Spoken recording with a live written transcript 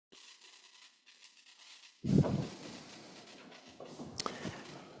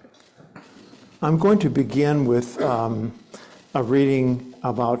I'm going to begin with a reading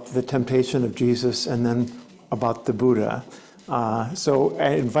about the temptation of Jesus and then about the Buddha. So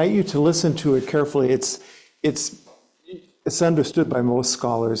I invite you to listen to it carefully. It's understood by most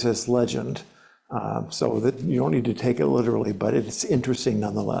scholars as legend, so that you don't need to take it literally, but it's interesting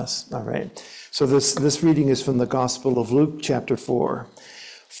nonetheless. All right. So this reading is from the Gospel of Luke, chapter 4.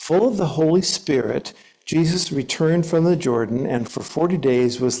 Full of the Holy Spirit, Jesus returned from the Jordan and for 40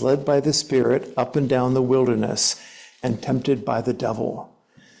 days was led by the Spirit up and down the wilderness and tempted by the devil.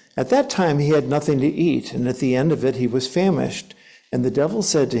 At that time he had nothing to eat, and at the end of it he was famished. And the devil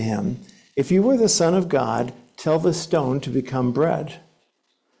said to him, "If you were the Son of God, tell this stone to become bread."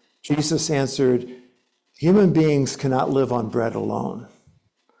 Jesus answered, "Human beings cannot live on bread alone."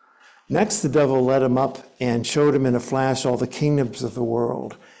 Next the devil led him up and showed him in a flash all the kingdoms of the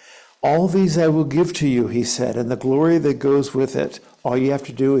world. "All these I will give to you," he said, "and the glory that goes with it. All you have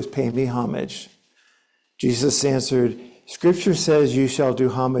to do is pay me homage." Jesus answered, "Scripture says you shall do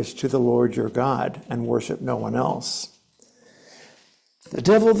homage to the Lord your God and worship no one else." The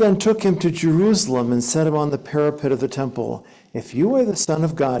devil then took him to Jerusalem and set him on the parapet of the temple. "If you are the Son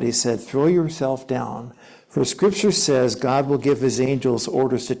of God," he said, "throw yourself down. For Scripture says God will give his angels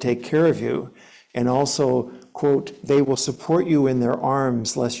orders to take care of you, and also, quote, they will support you in their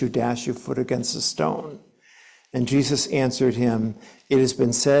arms lest you dash your foot against a stone." And Jesus answered him, "It has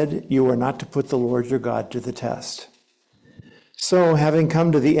been said, you are not to put the Lord your God to the test." So, having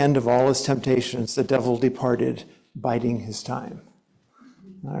come to the end of all his temptations, the devil departed, biding his time.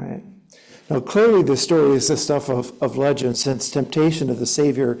 All right. Now, clearly this story is the stuff of legend, since temptation of the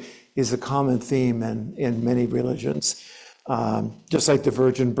Savior is a common theme in many religions. Just like the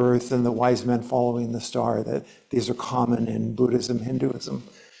virgin birth and the wise men following the star, that these are common in Buddhism, Hinduism,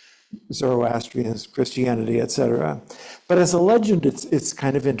 Zoroastrian, Christianity, etc. But as a legend, it's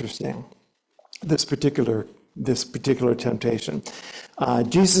kind of interesting, this particular temptation.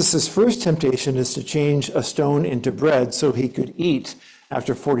 Jesus' first temptation is to change a stone into bread so he could eat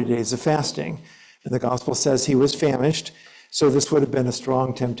after 40 days of fasting. And the gospel says he was famished, so this would have been a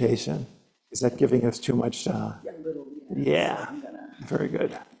strong temptation. Is that giving us too much? Yeah, very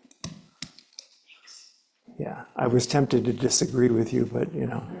good. Yeah, I was tempted to disagree with you, but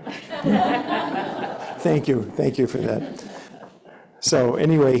Thank you for that. So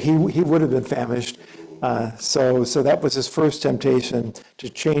anyway, he would have been famished. So that was his first temptation, to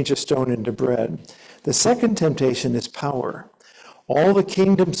change a stone into bread. The second temptation is power. "All the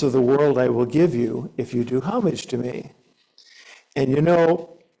kingdoms of the world I will give you if you do homage to me." And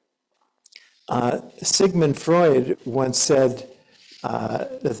Sigmund Freud once said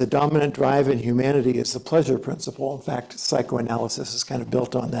that the dominant drive in humanity is the pleasure principle. In fact, psychoanalysis is kind of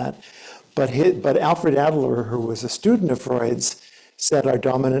built on that. But Alfred Adler, who was a student of Freud's, said our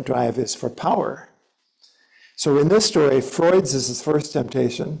dominant drive is for power. So in this story, Freud's is his first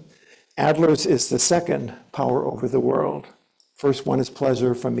temptation. Adler's is the second, power over the world. First one is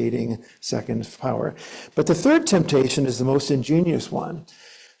pleasure from eating, second is power. But the third temptation is the most ingenious one.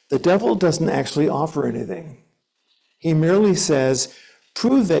 The devil doesn't actually offer anything. He merely says,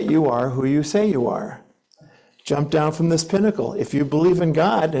 "Prove that you are who you say you are. Jump down from this pinnacle. If you believe in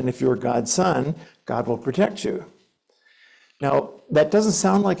God, and if you're God's son, God will protect you." Now, that doesn't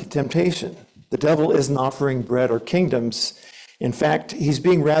sound like a temptation. The devil isn't offering bread or kingdoms. In fact, he's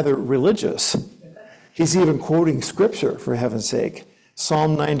being rather religious. He's even quoting scripture, for heaven's sake.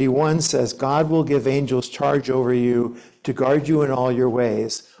 Psalm 91 says, "God will give angels charge over you to guard you in all your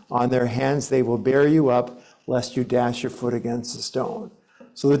ways. On their hands they will bear you up, lest you dash your foot against a stone."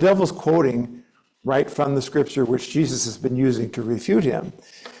 So the devil's quoting right from the scripture which Jesus has been using to refute him.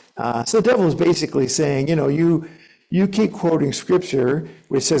 So the devil is basically saying, you keep quoting scripture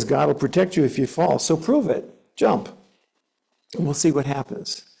which says God will protect you if you fall, so prove it. Jump. And we'll see what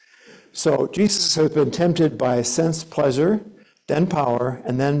happens. So Jesus has been tempted by sense pleasure, then power,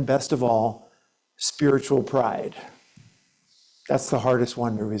 and then, best of all, spiritual pride. That's the hardest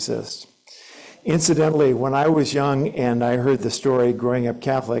one to resist. Incidentally, when I was young and I heard the story growing up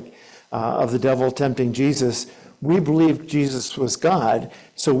Catholic of the devil tempting Jesus, we believed Jesus was God.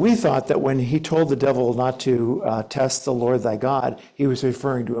 So we thought that when he told the devil not to test the Lord thy God, he was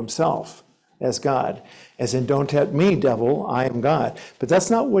referring to himself as God. As in, "Don't tempt me, devil, I am God." But that's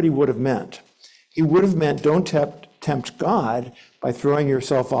not what he would have meant. He would have meant, don't tempt God by throwing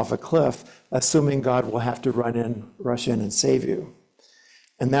yourself off a cliff, assuming God will have to rush in and save you.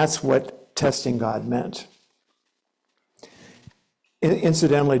 And that's what testing God meant.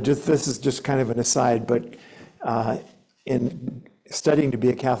 Incidentally, this is just kind of an aside, but in studying to be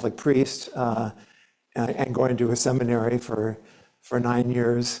a Catholic priest and going to a seminary for 9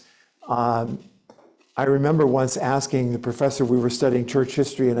 years, I remember once asking the professor, we were studying church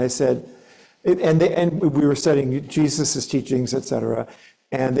history, and I said, and we were studying Jesus' teachings, etc.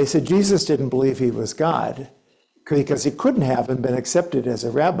 And they said Jesus didn't believe he was God because he couldn't have been accepted as a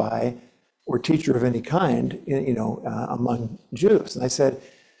rabbi or teacher of any kind, among Jews. And I said,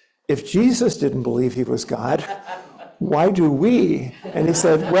 if Jesus didn't believe he was God, why do we? And he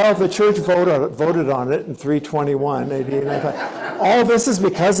said, well, the church voted on it in 321 AD. And I thought, all this is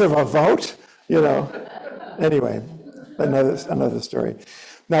because of a vote? Anyway, another story.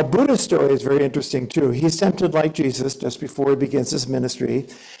 Now, Buddha's story is very interesting too. He's tempted like Jesus just before he begins his ministry.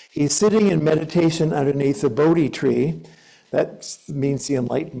 He's sitting in meditation underneath the Bodhi tree. That means the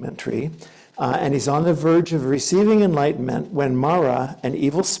enlightenment tree. And he's on the verge of receiving enlightenment when Mara, an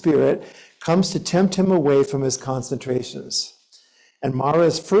evil spirit, comes to tempt him away from his concentrations. And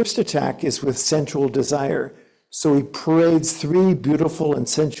Mara's first attack is with sensual desire. So he parades 3 beautiful and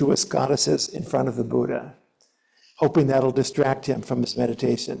sensuous goddesses in front of the Buddha, hoping that'll distract him from his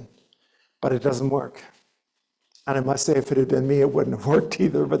meditation. But it doesn't work. And I must say, if it had been me, it wouldn't have worked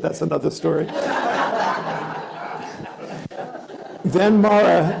either, but that's another story. Then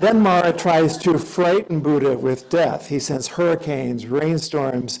Mara tries to frighten Buddha with death. He sends hurricanes,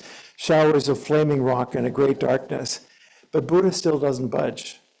 rainstorms, showers of flaming rock, and a great darkness. But Buddha still doesn't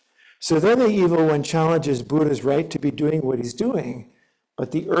budge. So then the evil one challenges Buddha's right to be doing what he's doing,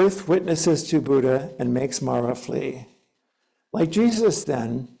 but the earth witnesses to Buddha and makes Mara flee. Like Jesus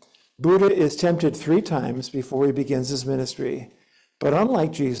then, Buddha is tempted 3 times before he begins his ministry. But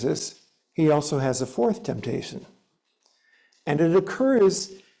unlike Jesus, he also has a 4th temptation. And it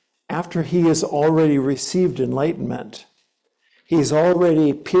occurs after he has already received enlightenment. He's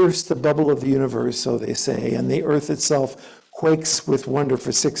already pierced the bubble of the universe, so they say, and the earth itself quakes with wonder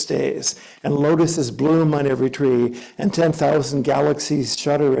for 6 days, and lotuses bloom on every tree, and 10,000 galaxies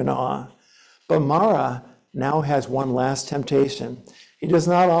shudder in awe. But Mara now has one last temptation. He does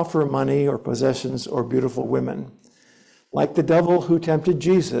not offer money or possessions or beautiful women. Like the devil who tempted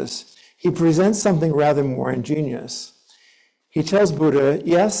Jesus, he presents something rather more ingenious. He tells Buddha,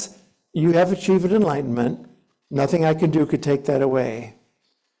 yes, you have achieved enlightenment. Nothing I can do could take that away.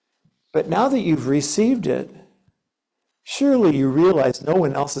 But now that you've received it, surely you realize no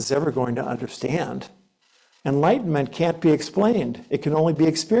one else is ever going to understand. Enlightenment can't be explained. It can only be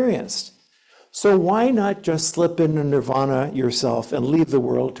experienced. So why not just slip into nirvana yourself and leave the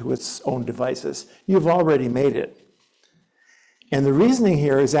world to its own devices? You've already made it. And the reasoning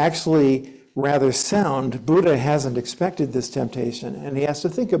here is actually rather sound. Buddha hasn't expected this temptation, and he has to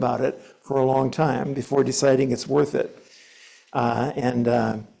think about it for a long time before deciding it's worth it.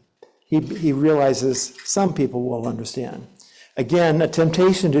 He realizes some people will understand. Again, a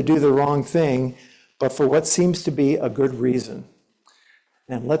temptation to do the wrong thing, but for what seems to be a good reason.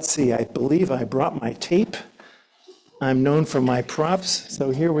 And let's see, I believe I brought my tape. I'm known for my props,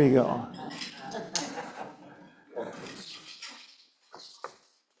 so here we go.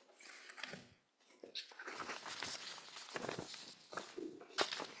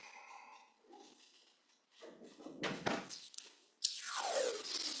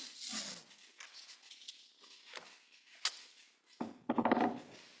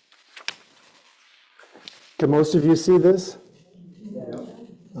 Can most of you see this?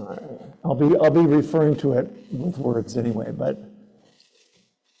 All right. I'll be referring to it with words anyway, but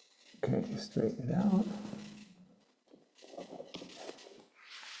okay, straighten it out.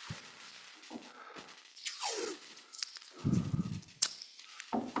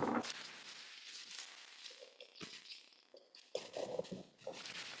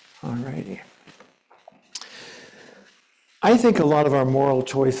 All righty. I think a lot of our moral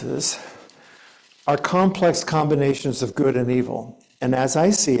choices are complex combinations of good and evil. And as I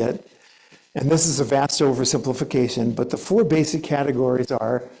see it, and this is a vast oversimplification, but the 4 basic categories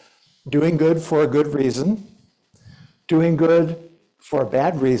are doing good for a good reason, doing good for a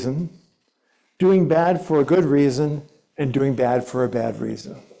bad reason, doing bad for a good reason, and doing bad for a bad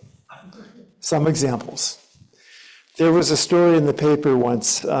reason. Some examples. There was a story in the paper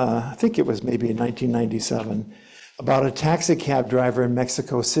once, I think it was maybe in 1997, about a taxi cab driver in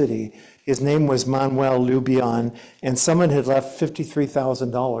Mexico City. His name was Manuel Lubian, and someone had left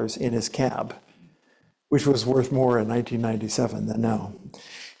 $53,000 in his cab, which was worth more in 1997 than now.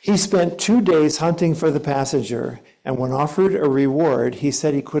 He spent 2 days hunting for the passenger, and when offered a reward, he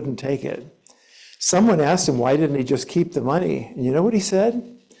said he couldn't take it. Someone asked him, why didn't he just keep the money? And you know what he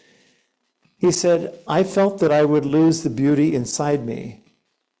said? He said, I felt that I would lose the beauty inside me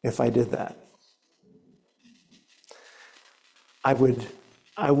if I did that. I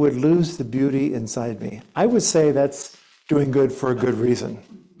would lose the beauty inside me. I would say that's doing good for a good reason,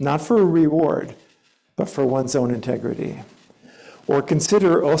 not for a reward, but for one's own integrity. Or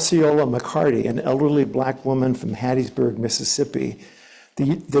consider Osceola McCarty, an elderly black woman from Hattiesburg, Mississippi.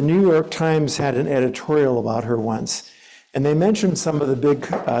 The New York Times had an editorial about her once, and they mentioned some of the big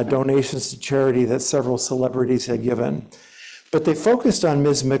donations to charity that several celebrities had given. But they focused on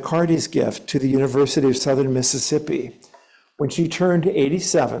Ms. McCarty's gift to the University of Southern Mississippi. When she turned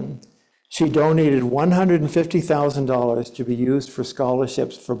 87, she donated $150,000 to be used for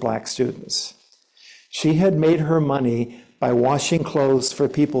scholarships for black students. She had made her money by washing clothes for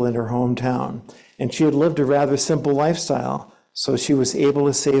people in her hometown, and she had lived a rather simple lifestyle, so she was able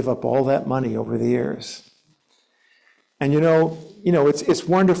to save up all that money over the years. And it's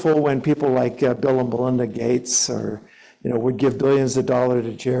wonderful when people like Bill and Melinda Gates would give billions of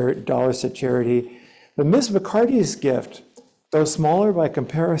dollars to charity. But Ms. McCarty's gift, though smaller by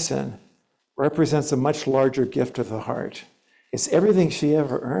comparison, represents a much larger gift of the heart. It's everything she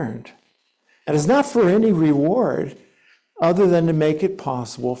ever earned. And it's not for any reward other than to make it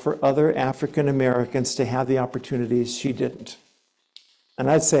possible for other African Americans to have the opportunities she didn't. And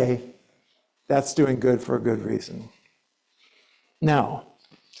I'd say that's doing good for a good reason. Now,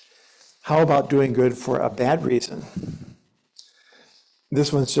 how about doing good for a bad reason?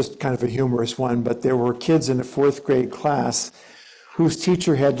 This one's just kind of a humorous one, but there were kids in a 4th grade class whose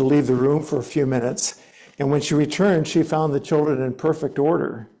teacher had to leave the room for a few minutes. And when she returned, she found the children in perfect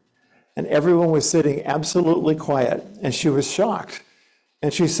order. And everyone was sitting absolutely quiet, and she was shocked.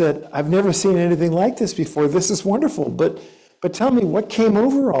 And she said, "I've never seen anything like this before. This is wonderful, but tell me, what came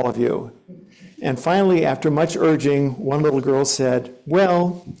over all of you?" And finally, after much urging, one little girl said,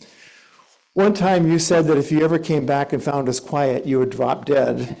 "Well, one time you said that if you ever came back and found us quiet, you would drop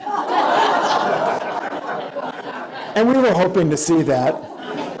dead." And we were hoping to see that.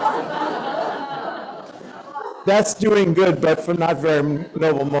 That's doing good, but for not very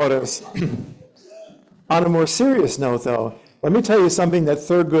noble motives. On a more serious note, though, let me tell you something that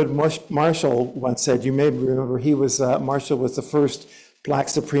Thurgood Marshall once said. You may remember Marshall was the first black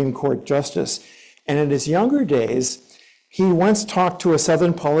Supreme Court justice. And in his younger days, he once talked to a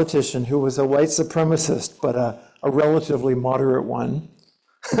Southern politician who was a white supremacist, but a relatively moderate one.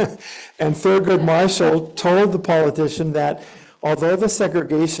 And Thurgood Marshall told the politician that although the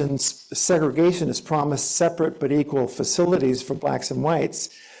segregationists promised separate but equal facilities for blacks and whites,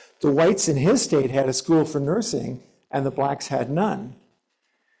 the whites in his state had a school for nursing and the blacks had none.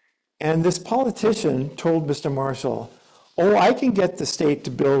 And this politician told Mr. Marshall, "Oh, I can get the state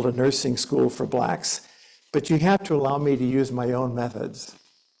to build a nursing school for blacks, but you have to allow me to use my own methods."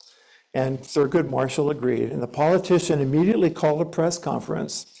 And Thurgood Marshall agreed, and the politician immediately called a press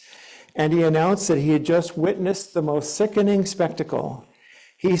conference, and he announced that he had just witnessed the most sickening spectacle.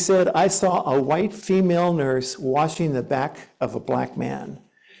 He said, "I saw a white female nurse washing the back of a black man."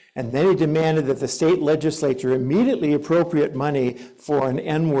 And then he demanded that the state legislature immediately appropriate money for an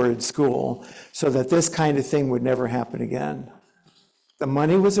N-word school so that this kind of thing would never happen again. The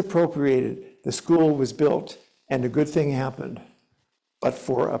money was appropriated, the school was built, and a good thing happened, but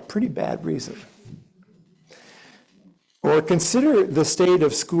for a pretty bad reason. Or consider the state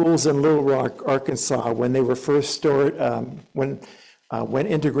of schools in Little Rock, Arkansas, when they were first when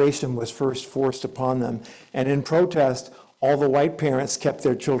integration was first forced upon them, and in protest, all the white parents kept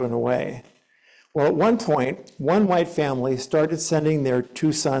their children away. Well, at one point, one white family started sending their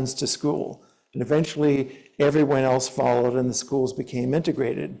 2 sons to school, and eventually everyone else followed, and the schools became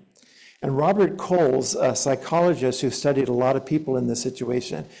integrated. And Robert Coles, a psychologist who studied a lot of people in this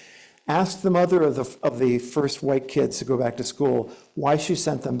situation, asked the mother of the first white kids to go back to school why she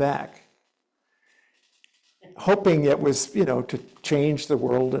sent them back, hoping it was, to change the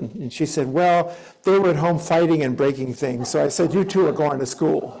world. And she said, "Well, they were at home fighting and breaking things, so I said, you two are going to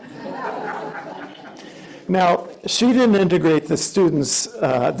school." Now, she didn't integrate the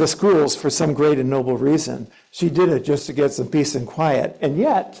schools for some great and noble reason. She did it just to get some peace and quiet, and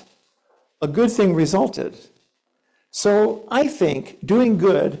yet a good thing resulted. So I think doing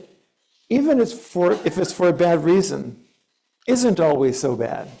good, even if it's for a bad reason, isn't always so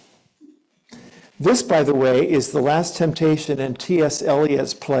bad. This, by the way, is the last temptation in T.S.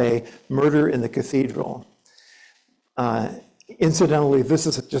 Eliot's play, Murder in the Cathedral. Incidentally, this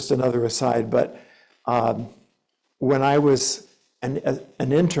is just another aside, but when I was an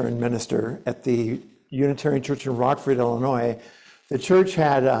intern minister at the Unitarian Church in Rockford, Illinois, the church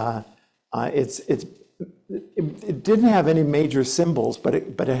had, it didn't have any major symbols, but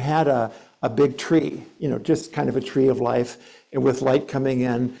it had a big tree, just kind of a tree of life, and with light coming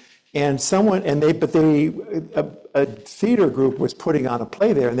in. And a theater group was putting on a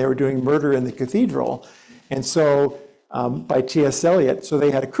play there, and they were doing Murder in the Cathedral. And so by T.S. Eliot. So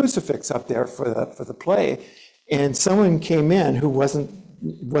they had a crucifix up there for the play. And someone came in who wasn't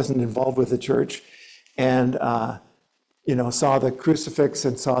involved with the church and, saw the crucifix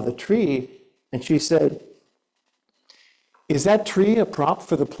and saw the tree. And she said, "Is that tree a prop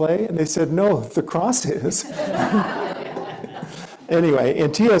for the play?" And they said, "No, the cross is." Anyway,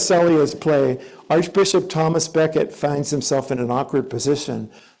 in T.S. Eliot's play, Archbishop Thomas Becket finds himself in an awkward position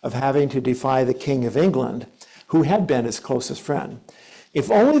of having to defy the King of England, who had been his closest friend. If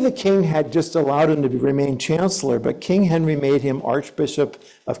only the king had just allowed him to remain chancellor, but King Henry made him Archbishop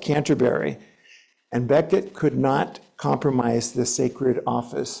of Canterbury, and Becket could not compromise this sacred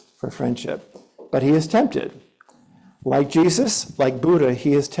office for friendship. But he is tempted. Like Jesus, like Buddha,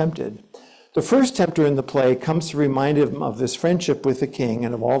 he is tempted. The first tempter in the play comes to remind him of his friendship with the king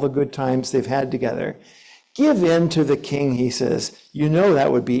and of all the good times they've had together. "Give in to the king," he says. "You know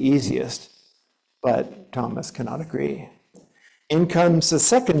that would be easiest." But Thomas cannot agree. In comes the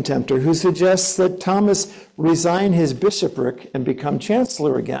second tempter, who suggests that Thomas resign his bishopric and become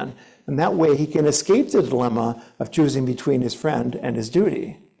chancellor again, and that way he can escape the dilemma of choosing between his friend and his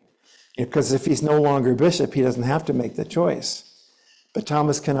duty. Because if he's no longer bishop, he doesn't have to make the choice. But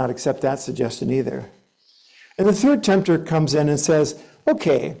Thomas cannot accept that suggestion either. And the third tempter comes in and says,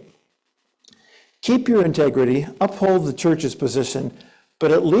 "Okay, keep your integrity, uphold the church's position,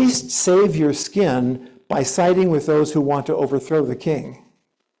 but at least save your skin by siding with those who want to overthrow the king.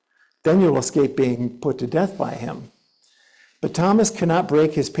 Then you'll escape being put to death by him." But Thomas cannot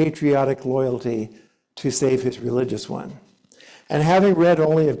break his patriotic loyalty to save his religious one. And having read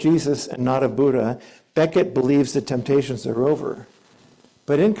only of Jesus and not of Buddha, Becket believes the temptations are over.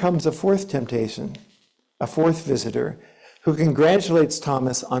 But in comes a fourth temptation, a fourth visitor, who congratulates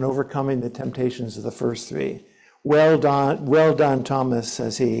Thomas on overcoming the temptations of the first three. Well done, Thomas,"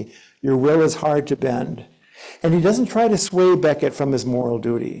 says he. "Your will is hard to bend." And he doesn't try to sway Becket from his moral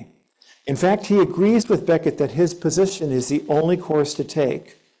duty. In fact, he agrees with Becket that his position is the only course to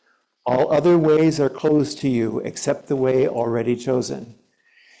take. "All other ways are closed to you except the way already chosen.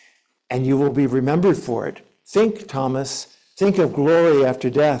 And you will be remembered for it. Think, Thomas, think of glory after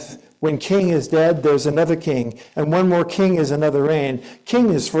death. When king is dead, there's another king, and one more king is another reign.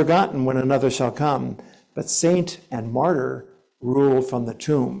 King is forgotten when another shall come, but saint and martyr rule from the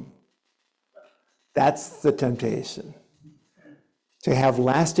tomb." That's the temptation, to have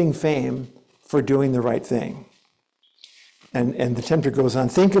lasting fame for doing the right thing. And the tempter goes on,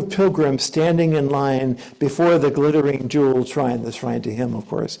 "Think of pilgrims standing in line before the glittering jeweled shrine," the shrine to him, of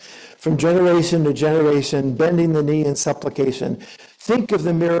course, "from generation to generation, bending the knee in supplication. Think of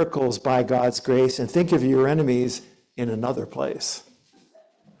the miracles by God's grace, and think of your enemies in another place."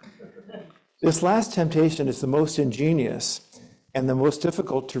 This last temptation is the most ingenious and the most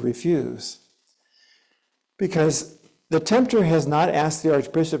difficult to refuse, because the tempter has not asked the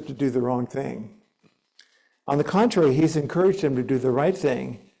archbishop to do the wrong thing. On the contrary, he's encouraged him to do the right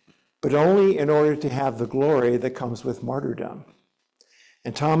thing, but only in order to have the glory that comes with martyrdom.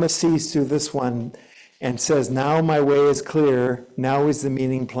 And Thomas sees through this one and says, "Now my way is clear, now is the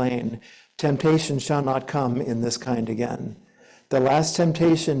meaning plain. Temptation shall not come in this kind again. The last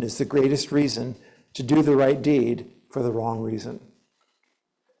temptation is the greatest reason to do the right deed for the wrong reason."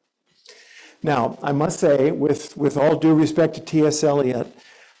 Now, I must say, with all due respect to T.S. Eliot,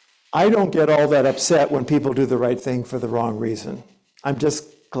 I don't get all that upset when people do the right thing for the wrong reason. I'm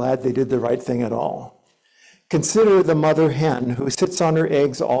just glad they did the right thing at all. Consider the mother hen who sits on her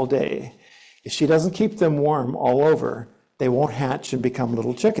eggs all day. If she doesn't keep them warm all over, they won't hatch and become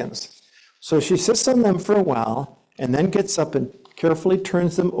little chickens. So she sits on them for a while and then gets up and carefully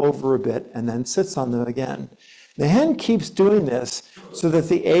turns them over a bit and then sits on them again. The hen keeps doing this so that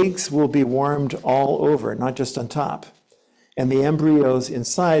the eggs will be warmed all over, not just on top. And the embryos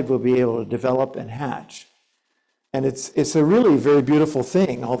inside will be able to develop and hatch. And it's a really very beautiful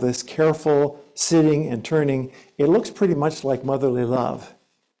thing, all this careful sitting and turning. It looks pretty much like motherly love,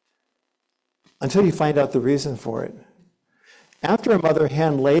 until you find out the reason for it. After a mother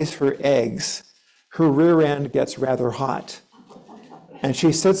hen lays her eggs, her rear end gets rather hot, and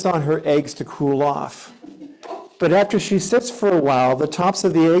she sits on her eggs to cool off. But after she sits for a while, the tops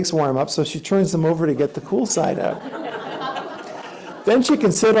of the eggs warm up, so she turns them over to get the cool side up. Then she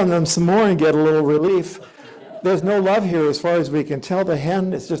can sit on them some more and get a little relief. There's no love here as far as we can tell. The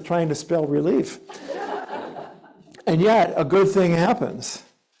hen is just trying to spell relief. And yet, a good thing happens.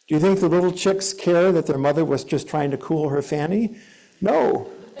 Do you think the little chicks care that their mother was just trying to cool her fanny? No,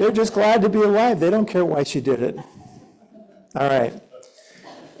 they're just glad to be alive. They don't care why she did it. All right,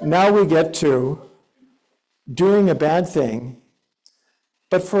 now we get to doing a bad thing,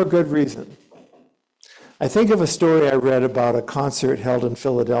 but for a good reason. I think of a story I read about a concert held in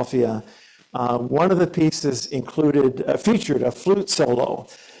Philadelphia. One of the pieces featured a flute solo,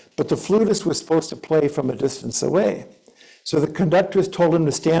 but the flutist was supposed to play from a distance away. So the conductors told him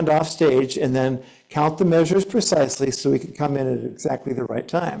to stand off stage and then count the measures precisely so he could come in at exactly the right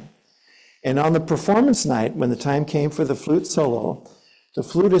time. And on the performance night, when the time came for the flute solo, the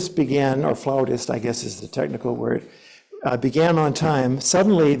flutist began, or flautist, I guess is the technical word, began on time.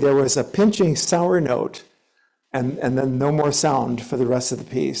 Suddenly there was a pinching sour note and then no more sound for the rest of the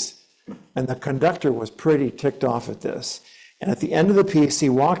piece. And the conductor was pretty ticked off at this. And at the end of the piece, he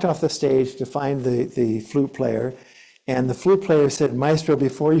walked off the stage to find the flute player. And the flute player said, "Maestro,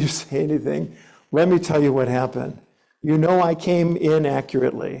 before you say anything, let me tell you what happened. You know I came in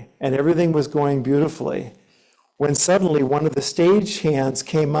accurately, and everything was going beautifully, when suddenly one of the stage hands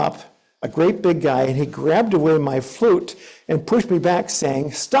came up, a great big guy, and he grabbed away my flute and pushed me back,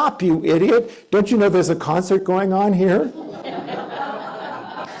 saying, 'Stop, you idiot! Don't you know there's a concert going on here?'"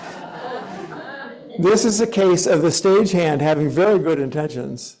 This is a case of the stage hand having very good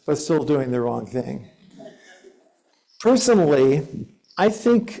intentions, but still doing the wrong thing. Personally, I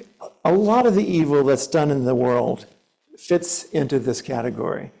think a lot of the evil that's done in the world fits into this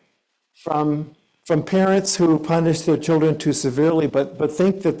category. From parents who punish their children too severely but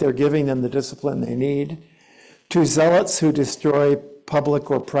think that they're giving them the discipline they need, to zealots who destroy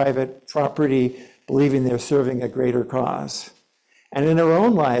public or private property believing they're serving a greater cause. And in our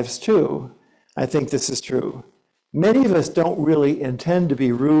own lives too, I think this is true. Many of us don't really intend to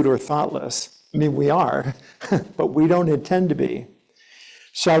be rude or thoughtless. I mean, we are, but we don't intend to be.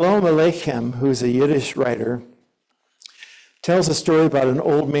 Shalom Aleichem, who's a Yiddish writer, tells a story about an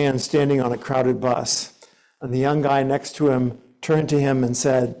old man standing on a crowded bus. And the young guy next to him turned to him and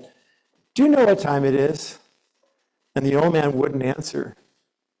said, "Do you know what time it is?" And the old man wouldn't answer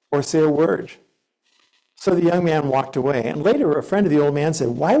or say a word. So the young man walked away. And later, a friend of the old man said,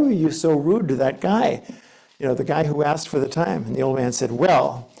 "Why were you so rude to that guy? You know, the guy who asked for the time." And the old man said,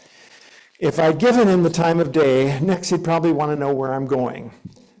 "Well, if I'd given him the time of day, next he'd probably want to know where I'm going.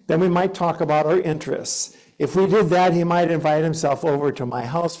 Then we might talk about our interests. If we did that, he might invite himself over to my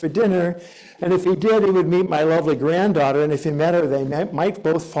house for dinner. And if he did, he would meet my lovely granddaughter. And if he met her, they might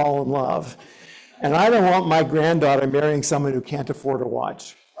both fall in love. And I don't want my granddaughter marrying someone who can't afford a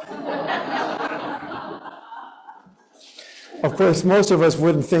watch." Of course, most of us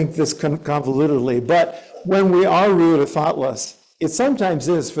wouldn't think this convolutedly, but when we are rude or thoughtless, it sometimes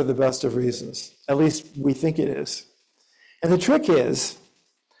is for the best of reasons. At least we think it is. And the trick is,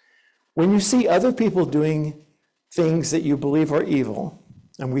 when you see other people doing things that you believe are evil,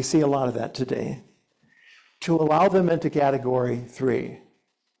 and we see a lot of that today, to allow them into category 3,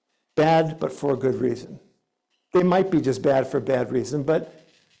 bad but for a good reason. They might be just bad for a bad reason, but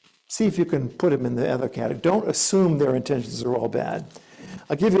see if you can put them in the other category. Don't assume their intentions are all bad.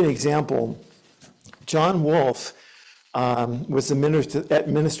 I'll give you an example. John Wolfe was the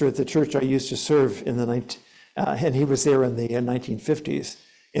minister at the church I used to serve in and he was there in the 1950s.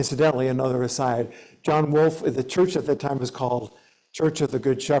 Incidentally, another aside, John Wolfe, the church at that time was called Church of the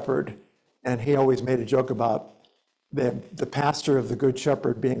Good Shepherd, and he always made a joke about the pastor of the Good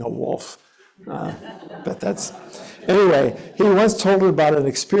Shepherd being a wolf. But that's, anyway, he once told me about an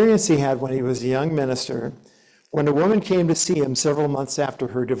experience he had when he was a young minister, when a woman came to see him several months after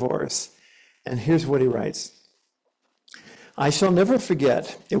her divorce. And here's what he writes. "I shall never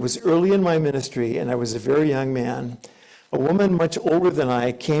forget, it was early in my ministry and I was a very young man. A woman much older than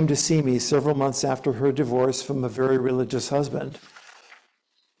I came to see me several months after her divorce from a very religious husband.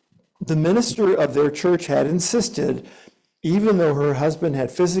 The minister of their church had insisted, even though her husband had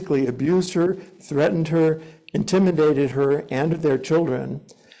physically abused her, threatened her, intimidated her and their children,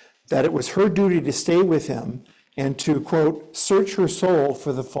 that it was her duty to stay with him and to, quote, search her soul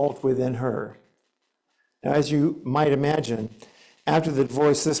for the fault within her." Now, as you might imagine, after the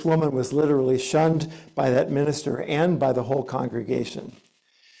divorce, this woman was literally shunned by that minister and by the whole congregation.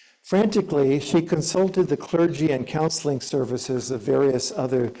 Frantically, she consulted the clergy and counseling services of various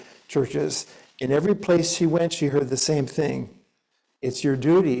other churches. In every place she went, she heard the same thing. "It's your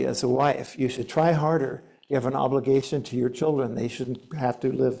duty as a wife. You should try harder. You have an obligation to your children. They shouldn't have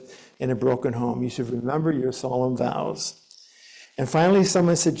to live in a broken home. You should remember your solemn vows." And finally,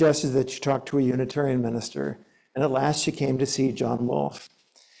 someone suggested that she talk to a Unitarian minister. And at last she came to see John Wolfe.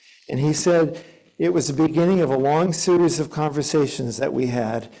 And he said, "It was the beginning of a long series of conversations that we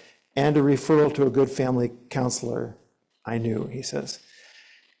had and a referral to a good family counselor I knew," he says.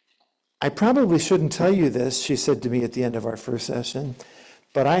 "I probably shouldn't tell you this," she said to me at the end of our first session,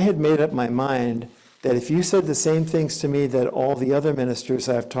 "but I had made up my mind that if you said the same things to me that all the other ministers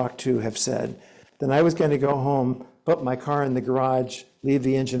I've talked to have said, then I was going to go home, put my car in the garage, leave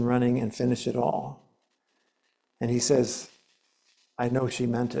the engine running, and finish it all. And he says, I know she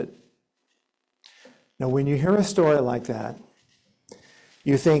meant it. Now, when you hear a story like that,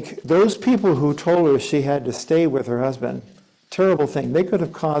 you think those people who told her she had to stay with her husband, terrible thing, they could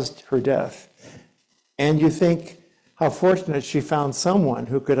have caused her death. And you think how fortunate she found someone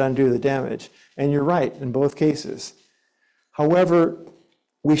who could undo the damage. And you're right in both cases. However,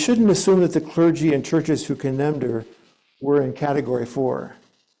 we shouldn't assume that the clergy and churches who condemned her were in category 4.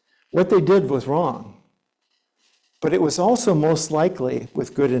 What they did was wrong. But it was also most likely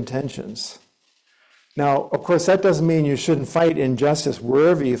with good intentions. Now, of course, that doesn't mean you shouldn't fight injustice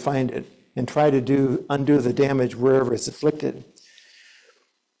wherever you find it and try to undo the damage wherever it's inflicted.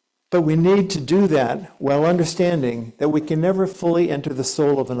 But we need to do that while understanding that we can never fully enter the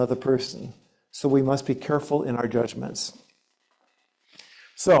soul of another person. So we must be careful in our judgments.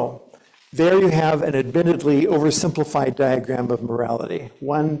 So there you have an admittedly oversimplified diagram of morality.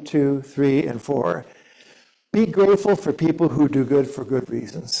 1, 2, 3, and 4. Be grateful for people who do good for good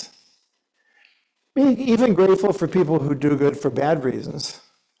reasons. Be even grateful for people who do good for bad reasons.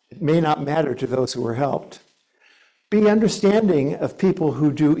 It may not matter to those who are helped. Be understanding of people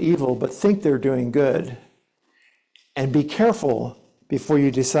who do evil but think they're doing good. And be careful before you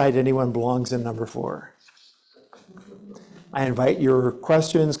decide anyone belongs in number 4. I invite your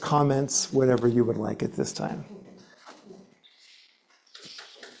questions, comments, whatever you would like at this time.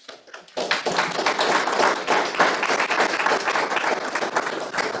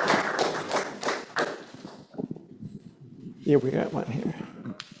 Yeah, we got one here.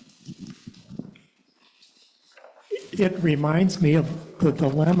 It reminds me of the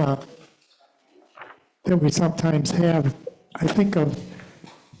dilemma that we sometimes have. I think of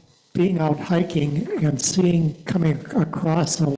being out hiking and coming across a